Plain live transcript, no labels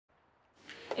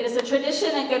It is a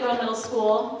tradition at Goodrell Middle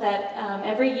School that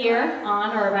every year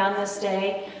on or around this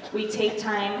day, we take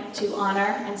time to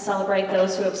honor and celebrate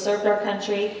those who have served our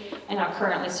country and are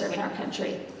currently serving our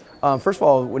country. First of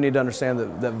all, we need to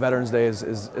understand that Veterans Day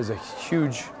is a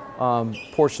huge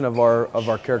portion of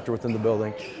our character within the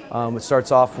building. It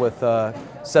starts off with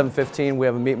 7:15. We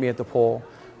have a meet me at the pole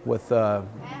with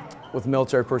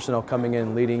military personnel coming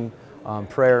in, leading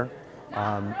prayer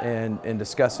and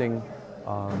discussing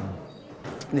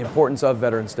the importance of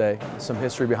Veterans Day, some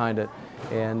history behind it,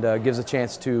 and gives a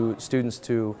chance to students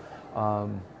to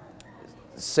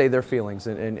say their feelings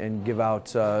and give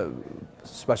out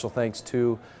special thanks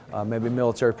to maybe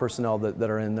military personnel that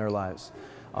are in their lives.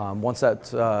 Once that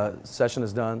session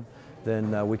is done,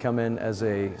 then we come in as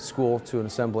a school to an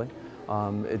assembly.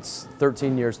 It's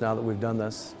 13 years now that we've done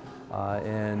this,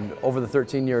 and over the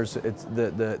 13 years,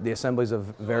 the assemblies have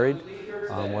varied,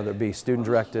 whether it be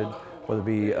student-directed, whether it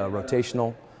be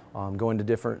rotational, going to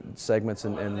different segments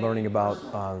and learning about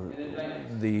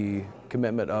the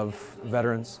commitment of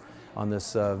veterans on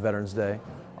this Veterans Day,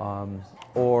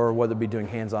 or whether it be doing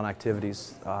hands-on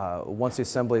activities. Once the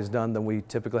assembly is done, then we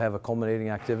typically have a culminating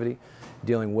activity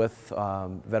dealing with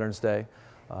Veterans Day.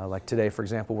 Like today, for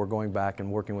example, we're going back and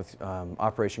working with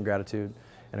Operation Gratitude,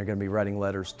 and are going to be writing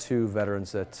letters to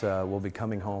veterans that will be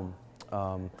coming home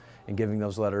and giving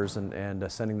those letters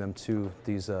and sending them to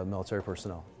these military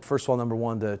personnel. First of all, number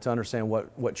one, to understand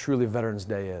what truly Veterans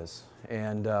Day is,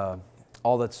 and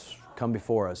all that's come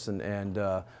before us, and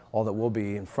all that will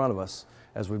be in front of us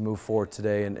as we move forward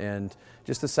today, and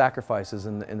just the sacrifices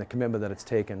and the commitment that it's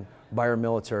taken by our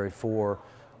military for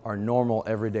our normal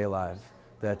everyday life,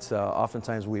 that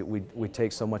oftentimes we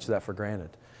take so much of that for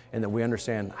granted, and that we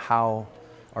understand how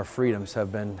our freedoms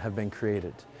have been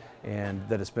created, and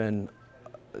that it's been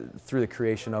through the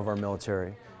creation of our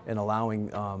military and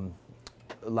allowing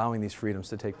these freedoms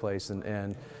to take place,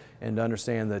 and to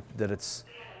understand that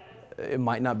it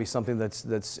might not be something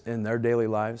that's in their daily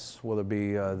lives, whether it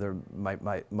be there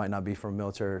might not be from a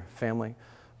military family,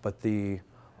 but the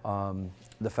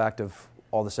fact of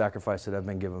all the sacrifice that have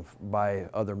been given by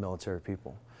other military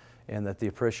people, and that the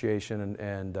appreciation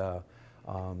and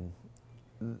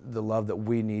the love that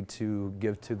we need to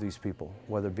give to these people,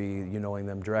 whether it be knowing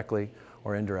them directly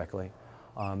or indirectly,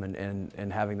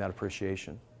 and having that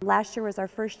appreciation. Last year was our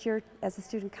first year as a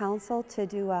student council to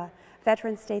do a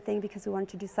Veterans Day thing because we wanted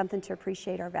to do something to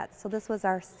appreciate our vets. So this was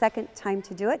our second time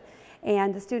to do it,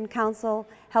 and the student council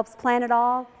helps plan it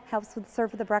all, helps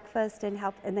serve the breakfast, and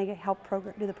they help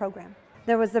do the program.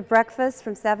 There was a breakfast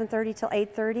from 7:30 till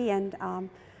 8:30, and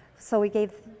so we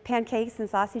gave pancakes and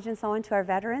sausage and so on to our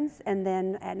veterans, and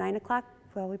then at 9 o'clock,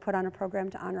 well, we put on a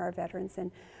program to honor our veterans,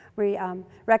 and we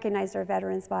recognized our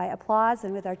veterans by applause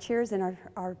and with our cheers and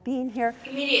our being here.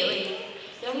 Immediately,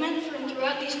 young men from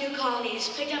throughout these new colonies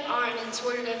picked up arms and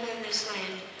swore to defend this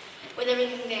land with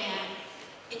everything they had,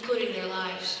 including their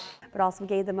lives. But also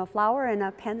gave them a flower and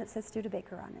a pen that says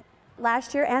Studebaker on it.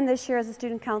 Last year and this year as a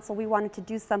student council, we wanted to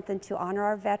do something to honor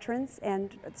our veterans,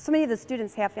 and so many of the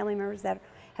students have family members that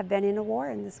have been in a war,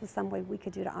 and this was some way we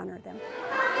could do to honor them.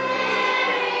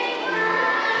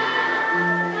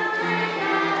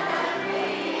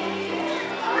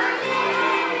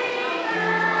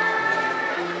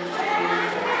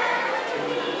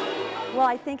 Well,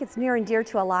 I think it's near and dear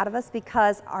to a lot of us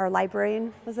because our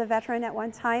librarian was a veteran at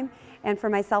one time, and for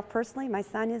myself personally, my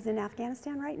son is in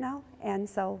Afghanistan right now, and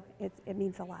so it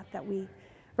means a lot that we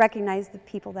recognize the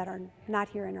people that are not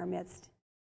here in our midst.